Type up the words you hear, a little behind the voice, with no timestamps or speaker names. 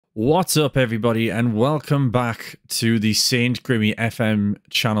What's up, everybody, and welcome back to the Saint Grimmy FM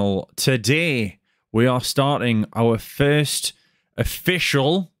channel. Today, we are starting our first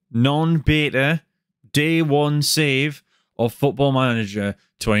official, non-beta, day one save of Football Manager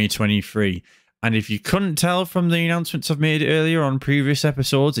 2023. And if you couldn't tell from the announcements I've made earlier on previous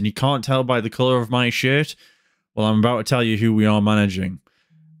episodes, and you can't tell by the colour of my shirt, well, I'm about to tell you who we are managing.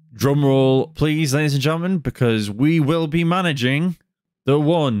 Drum roll, please, ladies and gentlemen, because we will be managing the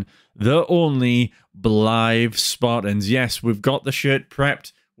one, the only BLYTH Spartans. Yes, we've got the shirt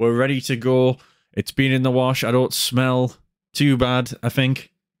prepped. We're ready to go. It's been in the wash. I don't smell too bad, I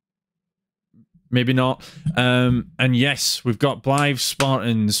think. Maybe not. And yes, we've got BLYTH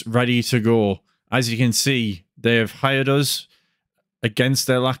Spartans ready to go. As you can see, they have hired us against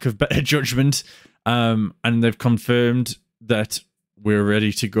their lack of better judgment. And they've confirmed that we're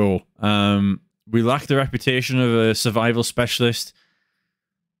ready to go. We lack the reputation of a survival specialist.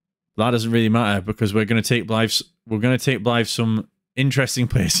 That doesn't really matter because we're going to take BLYTH some interesting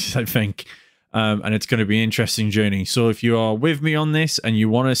places, I think. And it's going to be an interesting journey. So if you are with me on this and you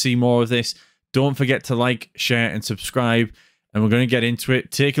want to see more of this, don't forget to like, share, and subscribe. And we're going to get into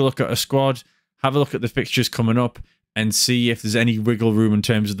it. Take a look at a squad, have a look at the fixtures coming up, and see if there's any wiggle room in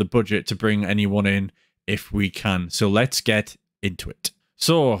terms of the budget to bring anyone in if we can. So let's get into it.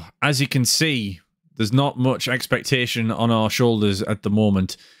 So, as you can see, there's not much expectation on our shoulders at the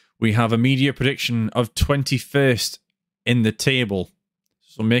moment. We have a media prediction of 21st in the table.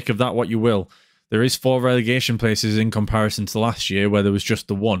 So make of that what you will. There is 4 relegation places in comparison to last year where there was just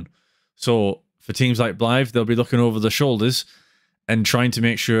the 1. So for teams like BLYTH, they'll be looking over their shoulders and trying to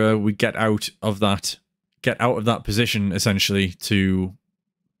make sure we get out of that position essentially to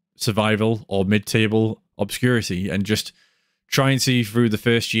survival or mid-table obscurity and just try and see through the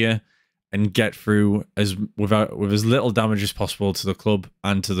first year and get through with as little damage as possible to the club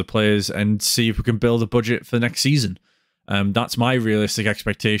and to the players, and see if we can build a budget for next season. That's my realistic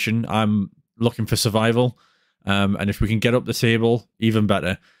expectation. I'm looking for survival, and if we can get up the table, even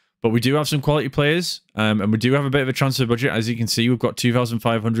better. But we do have some quality players, and we do have a bit of a transfer budget. As you can see, we've got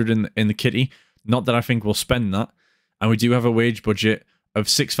 2,500 in the kitty. Not that I think we'll spend that. And we do have a wage budget of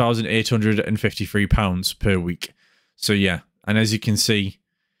 £6,853 per week. So yeah, and as you can see,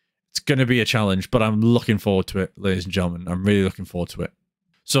 it's going to be a challenge, but I'm looking forward to it, ladies and gentlemen. I'm really looking forward to it.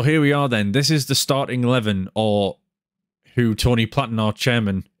 So here we are then. This is the starting 11, or who Tony Platten, our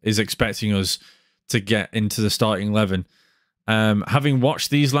chairman, is expecting us to get into the starting 11. Having watched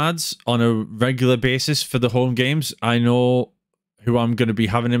these lads on a regular basis for the home games, I know who I'm going to be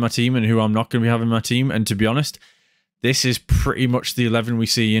having in my team and who I'm not going to be having in my team. And to be honest, this is pretty much the 11 we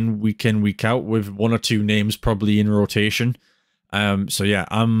see in, week out, with 1 or 2 names probably in rotation. So yeah,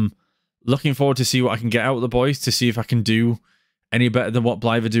 I'm looking forward to see what I can get out of the boys, to see if I can do any better than what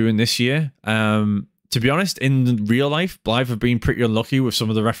BLYTH are doing this year. To be honest, in real life, BLYTH have been pretty unlucky with some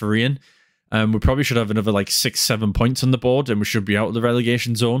of the refereeing. We probably should have another like 6-7 points on the board and we should be out of the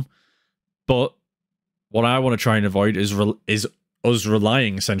relegation zone. But what I want to try and avoid is us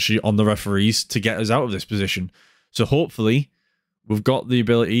relying essentially on the referees to get us out of this position. So hopefully we've got the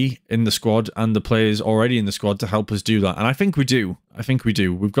ability in the squad and the players already in the squad to help us do that. And I think we do. I think we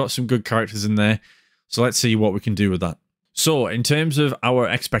do. We've got some good characters in there. So let's see what we can do with that. So in terms of our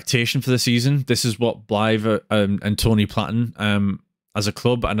expectation for the season, this is what BLYTH and Tony Platten as a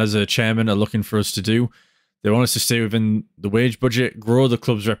club and as a chairman are looking for us to do. They want us to stay within the wage budget, grow the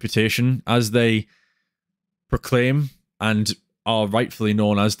club's reputation as they proclaim and are rightfully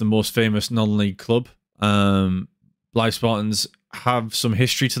known as the most famous non-league club. BLYTH Spartans have some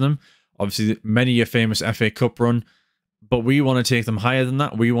history to them. Obviously, many a famous FA Cup run, but we want to take them higher than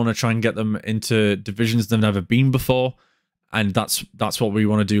that. We want to try and get them into divisions they've never been before, and that's what we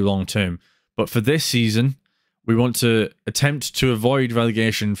want to do long term. But for this season, we want to attempt to avoid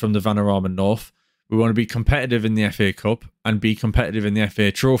relegation from the Vanarama North. We want to be competitive in the FA Cup and be competitive in the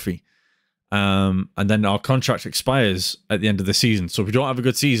FA Trophy. And then our contract expires at the end of the season. So if we don't have a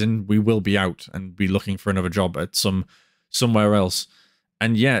good season, we will be out and be looking for another job at somewhere else.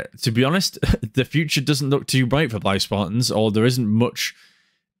 And yeah, to be honest, the future doesn't look too bright for BLYTH Spartans, or there isn't much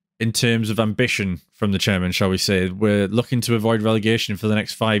in terms of ambition from the chairman, shall we say. We're looking to avoid relegation for the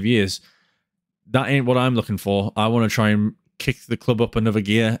next 5 years. That ain't what I'm looking for. I want to try and kick the club up another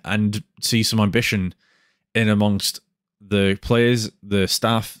gear and see some ambition in amongst the players, the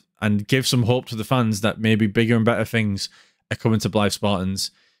staff, and give some hope to the fans that maybe bigger and better things are coming to BLYTH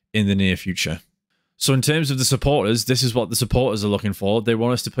Spartans in the near future. So in terms of the supporters, this is what the supporters are looking for. They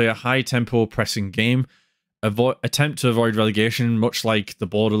want us to play a high-tempo pressing game, attempt to avoid relegation, much like the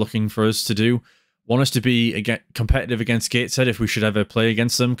board are looking for us to do. want us to be competitive against Gateshead if we should ever play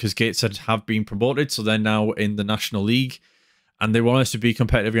against them, because Gateshead have been promoted, so they're now in the National League. And they want us to be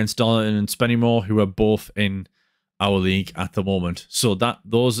competitive against Darlington and Spennymoor, who are both in our league at the moment. So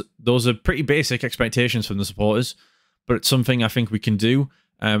those are pretty basic expectations from the supporters, but it's something I think we can do,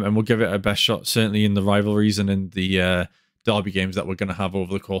 and we'll give it our best shot, certainly in the rivalries and in the derby games that we're going to have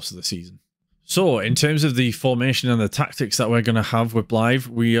over the course of the season. So in terms of the formation and the tactics that we're going to have with Blythe,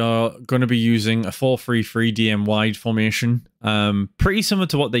 we are going to be using a 4-3-3 DM wide formation, pretty similar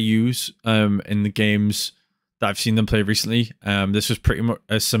to what they use in the games that I've seen them play recently. This was pretty much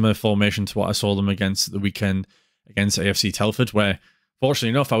a similar formation to what I saw them against the weekend against AFC Telford, where, fortunately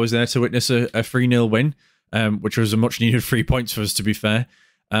enough, I was there to witness a 3-0 win, which was a much-needed 3 points for us, to be fair.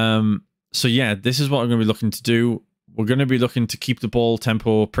 So yeah, this is what I'm going to be looking to do. We're going to be looking to keep the ball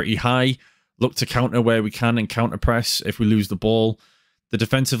tempo pretty high, look to counter where we can and counter press if we lose the ball. The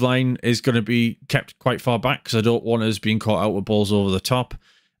defensive line is going to be kept quite far back because I don't want us being caught out with balls over the top.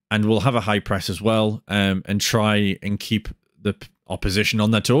 And we'll have a high press as well, and try and keep the opposition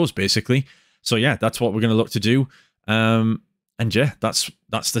on their toes, basically. So yeah, that's what we're going to look to do. And yeah, that's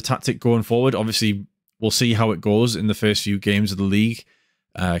the tactic going forward. Obviously, we'll see how it goes in the first few games of the league,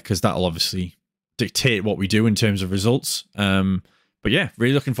 because that'll obviously dictate what we do in terms of results. But yeah,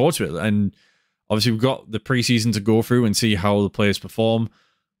 really looking forward to it. And obviously, we've got the preseason to go through and see how the players perform.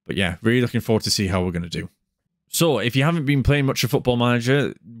 But yeah, really looking forward to see how we're going to do. So, if you haven't been playing much of Football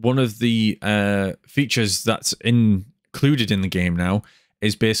Manager, one of the features that's included in the game now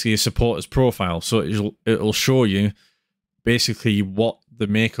is basically a supporter's profile. So, it'll show you basically what the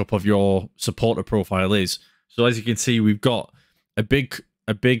makeup of your supporter profile is. So, as you can see, we've got a big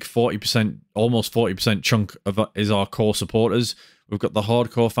 40%, almost 40% chunk of is our core supporters. We've got the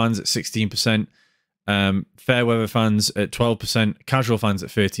hardcore fans at 16%, fair weather fans at 12%, casual fans at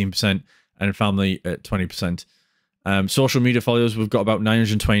 13%, and family at 20%. Social media followers, we've got about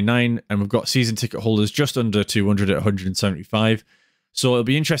 929, and we've got season ticket holders just under 200 at 175. So it'll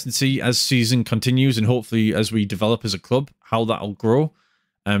be interesting to see as season continues, and hopefully as we develop as a club, how that'll grow.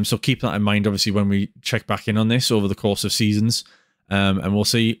 So keep that in mind, obviously, when we check back in on this over the course of seasons, and we'll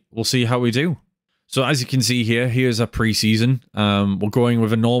see how we do. So as you can see here, here's our preseason. We're going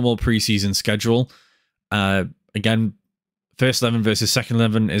with a normal preseason schedule. Again, First 11 versus Second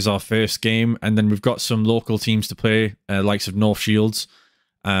 11 is our first game, and then we've got some local teams to play, likes of North Shields.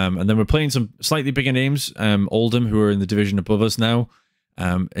 And then we're playing some slightly bigger names, Oldham, who are in the division above us now.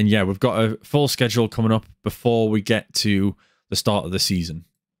 And yeah, we've got a full schedule coming up before we get to the start of the season.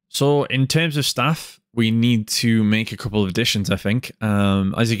 So in terms of staff, we need to make a couple of additions, I think.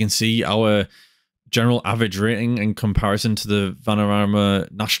 As you can see, our general average rating in comparison to the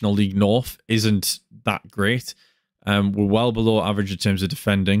Vanarama National League North isn't that great. We're well below average in terms of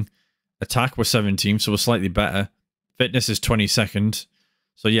defending. Attack, we're 17th, so we're slightly better. Fitness is 22nd.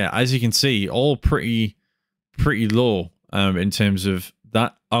 So yeah, as you can see, all pretty low in terms of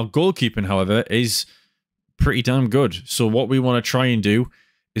that. Our goalkeeping, however, is pretty damn good. So what we want to try and do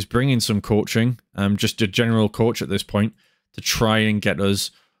is bring in some coaching, just a general coach at this point, to try and get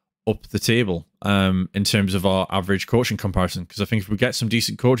us up the table in terms of our average coaching comparison. Because I think if we get some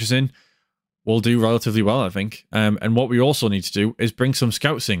decent coaches in, we'll do relatively well, I think. And what we also need to do is bring some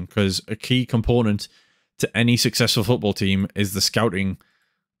scouts in, because a key component to any successful football team is the scouting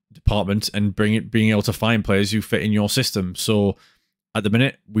department and being able to find players who fit in your system. So at the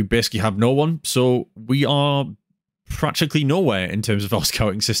minute, we basically have no one. So we are practically nowhere in terms of our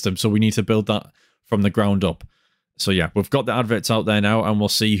scouting system. So we need to build that from the ground up. So yeah, we've got the adverts out there now, and we'll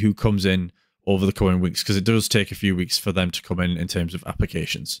see who comes in over the coming weeks, because it does take a few weeks for them to come in terms of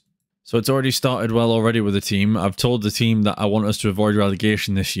applications. So it's already started well already with the team. I've told the team that I want us to avoid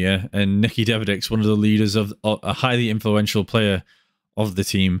relegation this year, and Nicky Devidick's one of the leaders of a highly influential player of the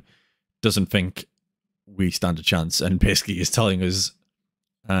team, doesn't think we stand a chance, and basically is telling us,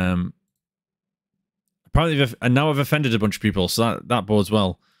 apparently, and now I've offended a bunch of people, so that bodes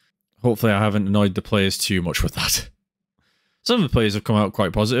well. Hopefully I haven't annoyed the players too much with that. Some of the players have come out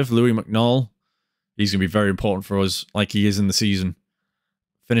quite positive. Louis McNall, he's going to be very important for us, like he is in the season.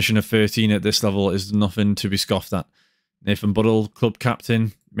 Finishing a 13 at this level is nothing to be scoffed at. Nathan Buddle, club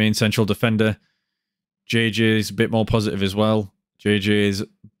captain, main central defender. JJ is a bit more positive as well. JJ is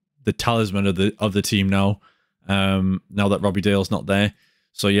the talisman of the team now, now that Robbie Dale's not there.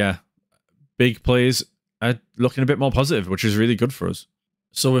 So yeah, big players are looking a bit more positive, which is really good for us.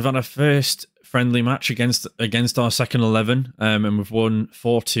 So we've had our first friendly match against our second 11, and we've won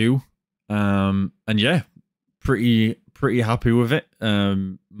 4-2. And yeah, pretty happy with it.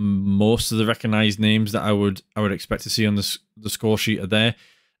 Most of the recognised names that I would expect to see on the score sheet are there.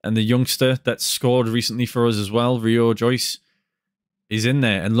 And the youngster that scored recently for us as well, Rio Joyce, is in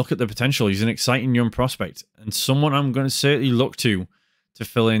there. And look at the potential. He's an exciting young prospect. And someone I'm going to certainly look to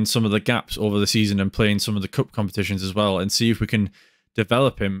fill in some of the gaps over the season and play in some of the cup competitions as well, and see if we can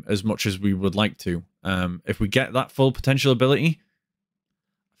develop him as much as we would like to. If we get that full potential ability,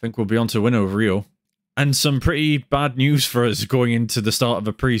 I think we'll be on to win over Rio. And some pretty bad news for us going into the start of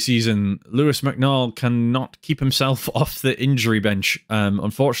a pre-season. Lewis McNall cannot keep himself off the injury bench.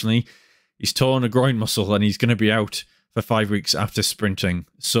 Unfortunately, he's torn a groin muscle and he's going to be out for 5 weeks after sprinting.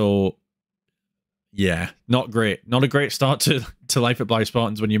 So, yeah, not great. Not a great start to life at Blythe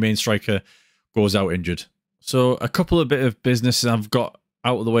Spartans when your main striker goes out injured. So a couple of bit of business I've got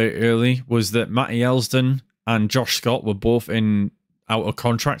out of the way early was that Matty Elsdon and Josh Scott were both out of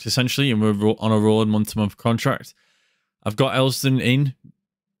contract, essentially, and we're on a rolling month-to-month contract. I've got Elsdon in,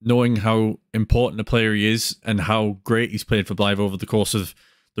 knowing how important a player he is and how great he's played for Blythe over the course of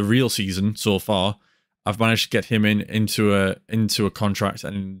the real season so far. I've managed to get him into a contract,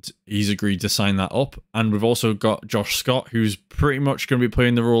 and he's agreed to sign that up. And we've also got Josh Scott, who's pretty much going to be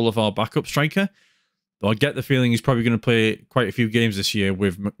playing the role of our backup striker. Though I get the feeling he's probably going to play quite a few games this year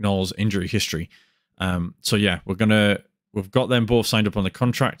with McNall's injury history. So yeah, we've got them both signed up on the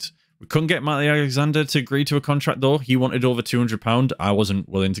contract. We couldn't get Matty Alexander to agree to a contract though. He wanted over £200. I wasn't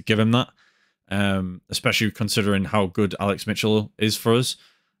willing to give him that, especially considering how good Alex Mitchell is for us.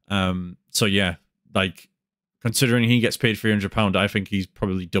 So yeah, like considering he gets paid £300, I think he's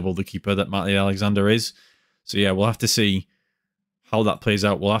probably double the keeper that Matty Alexander is. So yeah, we'll have to see how that plays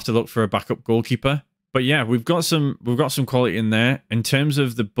out. We'll have to look for a backup goalkeeper. But yeah, we've got some quality in there. In terms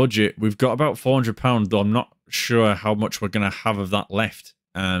of the budget, we've got about £400, though I'm not sure how much we're going to have of that left.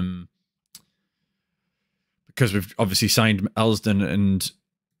 Because we've obviously signed Elsdon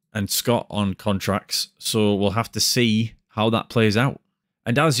and Scott on contracts, so we'll have to see how that plays out.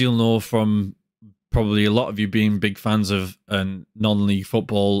 And as you'll know from probably a lot of you being big fans of non-league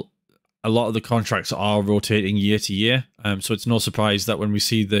football, a lot of the contracts are rotating year to year. So it's no surprise that when we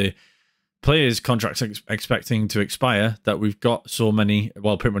see the players' contracts expecting to expire, that we've got so many,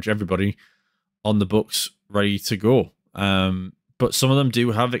 well, pretty much everybody on the books ready to go. But some of them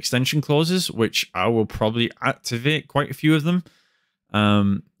do have extension clauses, which I will probably activate quite a few of them.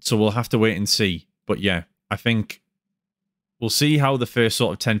 So we'll have to wait and see. But yeah, I think we'll see how the first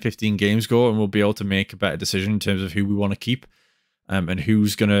sort of 10, 15 games go, and we'll be able to make a better decision in terms of who we want to keep and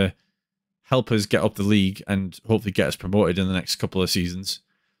who's going to help us get up the league and hopefully get us promoted in the next couple of seasons.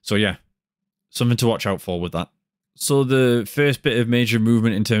 So yeah, something to watch out for with that. So the first bit of major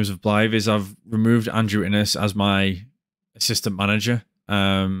movement in terms of Blythe is I've removed Andrew Innes as my assistant manager.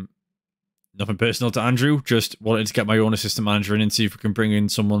 Nothing personal to Andrew, just wanted to get my own assistant manager in and see if we can bring in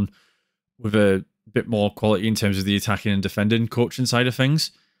someone with a bit more quality in terms of the attacking and defending coaching side of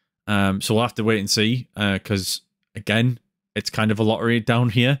things. So we'll have to wait and see, because again, it's kind of a lottery down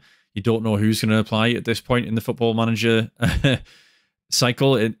here. You don't know who's going to apply at this point in the Football Manager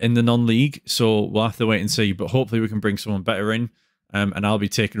cycle in the non-league, so we'll have to wait and see. But hopefully we can bring someone better in, and I'll be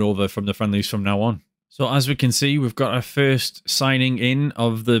taking over from the friendlies from now on. So as we can see, we've got our first signing in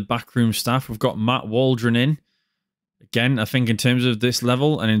of the backroom staff. We've got Matt Waldron in. Again, I think in terms of this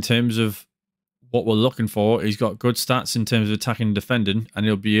level and in terms of what we're looking for, he's got good stats in terms of attacking and defending, and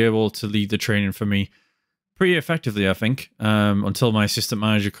he'll be able to lead the training for me pretty effectively, I think, until my assistant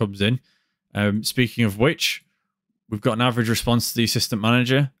manager comes in. Speaking of which, we've got an average response to the assistant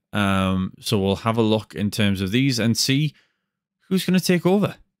manager. So we'll have a look in terms of these and see who's going to take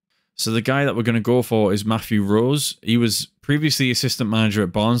over. So the guy that we're going to go for is Matthew Rose. He was previously assistant manager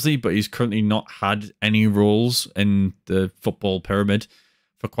at Barnsley, but he's currently not had any roles in the football pyramid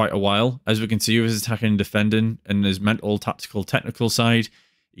for quite a while. As we can see with his attacking and defending and his mental, tactical, technical side,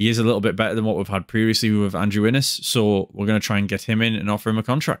 he is a little bit better than what we've had previously with Andrew Innes. So we're going to try and get him in and offer him a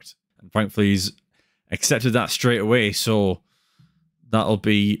contract. And thankfully, he's accepted that straight away, so that'll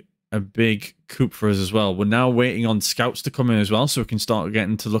be a big coup for us as well. We're now waiting on scouts to come in as well, so we can start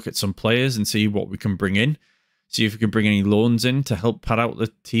getting to look at some players and see what we can bring in. See if we can bring any loans in to help pad out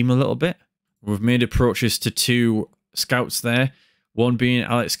the team a little bit. We've made approaches to 2 scouts there, one being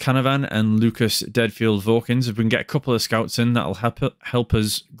Alex Canavan and Lucas Deadfield-Vokins. If we can get a couple of scouts in, that'll help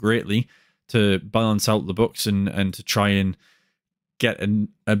us greatly to balance out the books and to try and get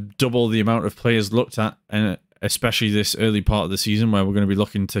a double the amount of players looked at, and especially this early part of the season where we're going to be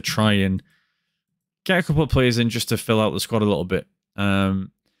looking to try and get a couple of players in just to fill out the squad a little bit. In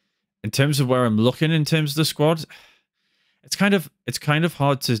terms of where I'm looking in terms of the squad, it's kind of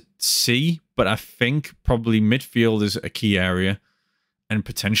hard to see, but I think probably midfield is a key area, and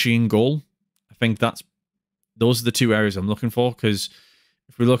potentially in goal. I think those are the 2 areas I'm looking for, because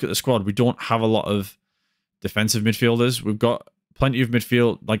if we look at the squad, we don't have a lot of defensive midfielders. We've got plenty of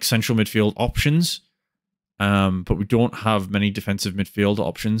midfield, like central midfield options, but we don't have many defensive midfield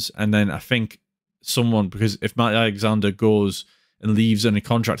options. And then I think someone, because if Matt Alexander goes and leaves on a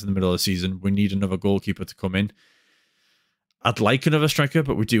contract in the middle of the season, we need another goalkeeper to come in. I'd like another striker,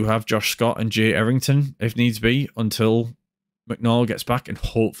 but we do have Josh Scott and Jay Errington, if needs be, until McNall gets back, and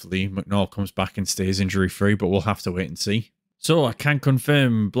hopefully McNall comes back and stays injury-free, but we'll have to wait and see. So I can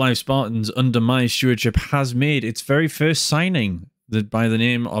confirm Blythe Spartans, under my stewardship, has made its very first signing by the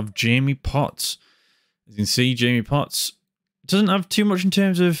name of Jamie Potts. As you can see, Jamie Potts doesn't have too much in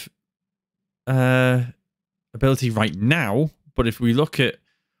terms of ability right now, but if we look at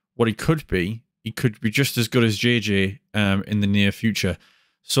what he could be just as good as JJ in the near future.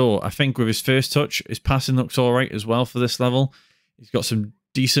 So I think with his first touch, his passing looks all right as well for this level. He's got some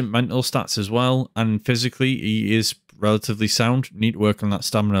decent mental stats as well, and physically he is relatively sound. Need to work on that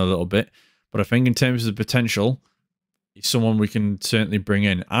stamina a little bit, but I think in terms of the potential, he's someone we can certainly bring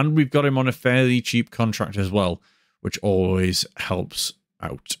in. And we've got him on a fairly cheap contract as well, which always helps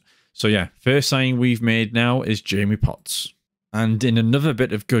out. So yeah, first signing we've made now is Jamie Potts. And in another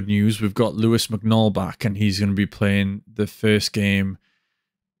bit of good news, we've got Lewis McNall back, and he's going to be playing the first game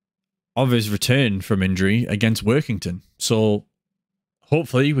of his return from injury against Workington. So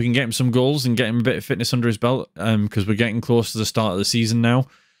hopefully we can get him some goals and get him a bit of fitness under his belt, because we're getting close to the start of the season now.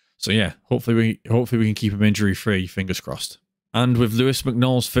 So yeah, hopefully we can keep him injury free, fingers crossed. And with Lewis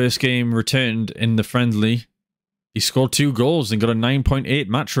McNall's first game returned in the friendly, he scored 2 goals and got a 9.8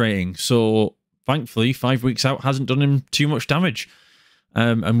 match rating. So thankfully, 5 weeks out hasn't done him too much damage.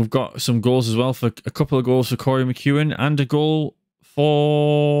 And we've got some goals as well, for a couple of goals for Corey McEwen and a goal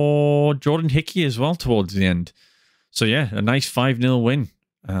for Jordan Hickey as well towards the end. So yeah, a nice 5-0 win.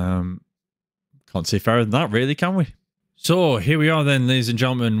 Can't say fairer than that, really, can we? So here we are then, ladies and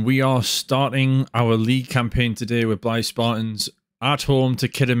gentlemen. We are starting our league campaign today with Blythe Spartans at home to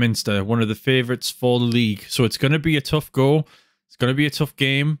Kidderminster, one of the favourites for the league. So it's going to be a tough go. It's going to be a tough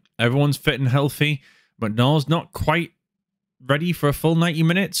game. Everyone's fit and healthy. McNall's not quite ready for a full 90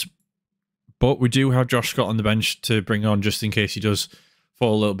 minutes. But we do have Josh Scott on the bench to bring on just in case he does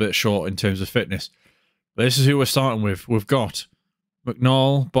fall a little bit short in terms of fitness. But this is who we're starting with. We've got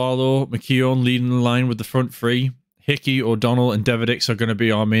McNall, Barlow, McKeown leading the line with the front three. Hickey, O'Donnell and Devidix are going to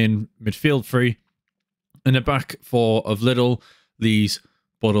be our main midfield three. And the back four of Little, Lees,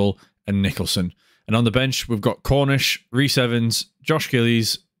 Buddle and Nicholson. And on the bench, we've got Cornish, Rhys Evans, Josh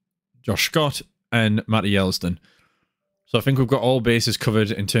Gillies, Josh Scott and Matty Yellowston. So I think we've got all bases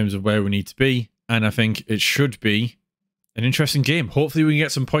covered in terms of where we need to be. And I think it should be an interesting game. Hopefully we can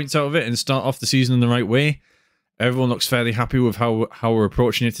get some points out of it and start off the season in the right way. Everyone looks fairly happy with how we're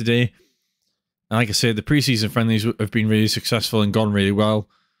approaching it today. And like I said, the preseason friendlies have been really successful and gone really well.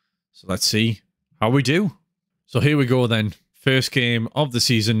 So let's see how we do. So here we go then. First game of the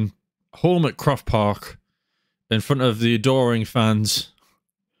season. Home at Croft Park. In front of the adoring fans.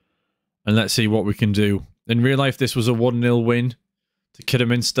 And let's see what we can do. In real life, this was a 1-0 win to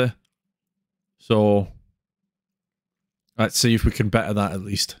Kidderminster. So let's see if we can better that at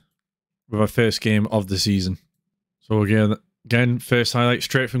least with our first game of the season. So again, first highlight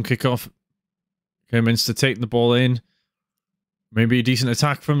straight from kickoff. Kidderminster taking the ball in. Maybe a decent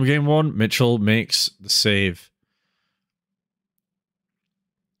attack from game one. Mitchell makes the save.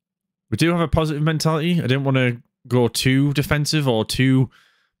 We do have a positive mentality. I didn't want to go too defensive or too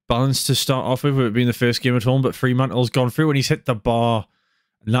balanced to start off with it being the first game at home, but Fremantle's gone through and he's hit the bar.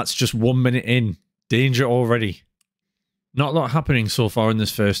 And that's just 1 minute in. Danger already. Not a lot happening so far in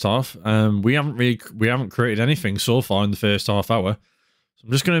this first half. We haven't created anything so far in the first half hour. So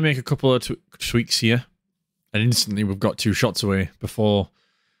I'm just going to make a couple of tweaks here. And instantly we've got 2 shots away before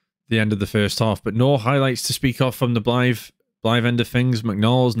the end of the first half. But no highlights to speak of from the Blythe end of things.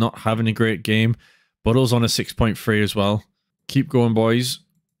 McNall's not having a great game. Buddle's on a 6.3 as well. Keep going, boys.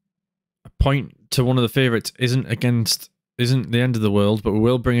 A point to one of the favourites isn't the end of the world, but we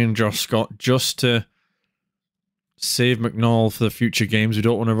will bring in Josh Scott just to save McNall for the future games. We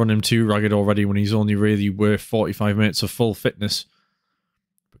don't want to run him too ragged already when he's only really worth 45 minutes of full fitness.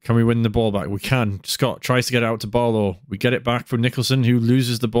 But can we win the ball back? We can. Scott tries to get it out to Barlow. We get it back from Nicholson, who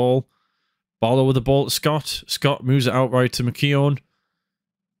loses the ball. Barlow with the ball to Scott. Scott moves it outright to McKeown.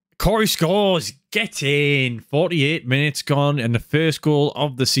 Corey scores. Get in. 48 minutes gone and the first goal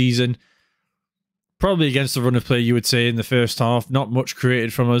of the season. Probably against the run of play, you would say, in the first half. Not much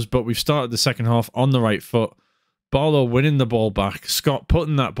created from us, but we've started the second half on the right foot. Barlow winning the ball back. Scott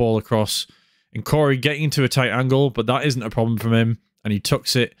putting that ball across. And Corey getting into a tight angle, but that isn't a problem from him. And he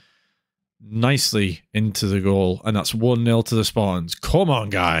tucks it nicely into the goal, and that's 1-0 to the Spartans. Come on,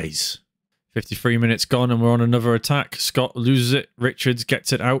 guys. 53 minutes gone, and we're on another attack. Scott loses it. Richards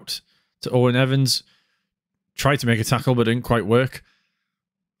gets it out to Owen Evans. Tried to make a tackle, but didn't quite work.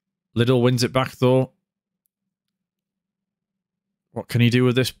 Liddell wins it back, though. What can he do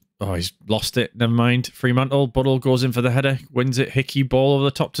with this? Oh, he's lost it. Never mind. Fremantle. Buddle goes in for the header. Wins it. Hickey ball over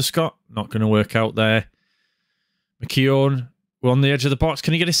the top to Scott. Not going to work out there. McKeown. We're on the edge of the box.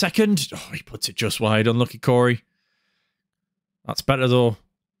 Can he get a second? Oh, he puts it just wide. Unlucky Corey. That's better, though.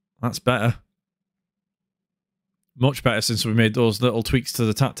 That's better. Much better since we made those little tweaks to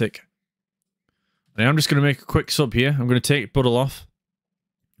the tactic. And I'm just going to make a quick sub here. I'm going to take Buddle off.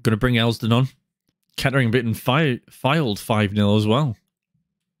 I'm going to bring Elsden on. Kettering bitten filed 5-0 as well.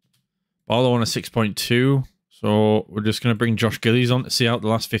 Barlow on a 6.2. So we're just going to bring Josh Gillies on to see out the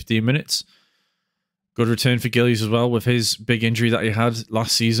last 15 minutes. Good return for Gillies as well with his big injury that he had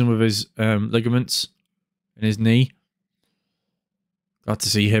last season with his ligaments in his knee. Glad to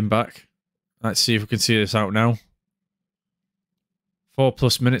see him back. Let's see if we can see this out now.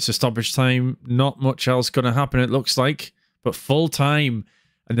 4+ minutes of stoppage time. Not much else going to happen, it looks like. But full time.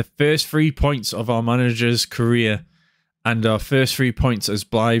 And the first 3 points of our manager's career. And our first 3 points as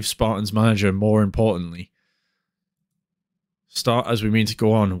Blythe Spartans manager, more importantly. Start as we mean to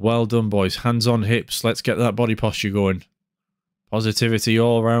go on. Well done, boys. Hands on hips. Let's get that body posture going. Positivity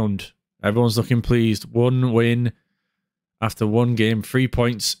all around. Everyone's looking pleased. 1 win after 1 game. 3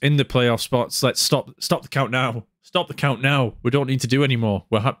 points in the playoff spots. Let's stop the count now. Stop the count now. We don't need to do any more.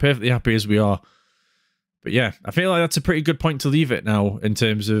 We're perfectly happy as we are. But yeah, I feel like that's a pretty good point to leave it now in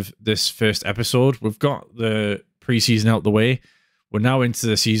terms of this first episode. We've got the preseason out the way. We're now into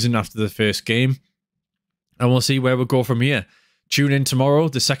the season after the first game. And we'll see where we'll go from here. Tune in tomorrow.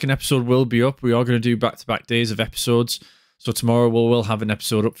 The second episode will be up. We are going to do back-to-back days of episodes. So tomorrow we'll have an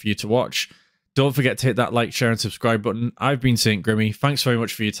episode up for you to watch. Don't forget to hit that like, share, and subscribe button. I've been St. Grimmy. Thanks very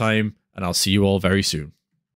much for your time, and I'll see you all very soon.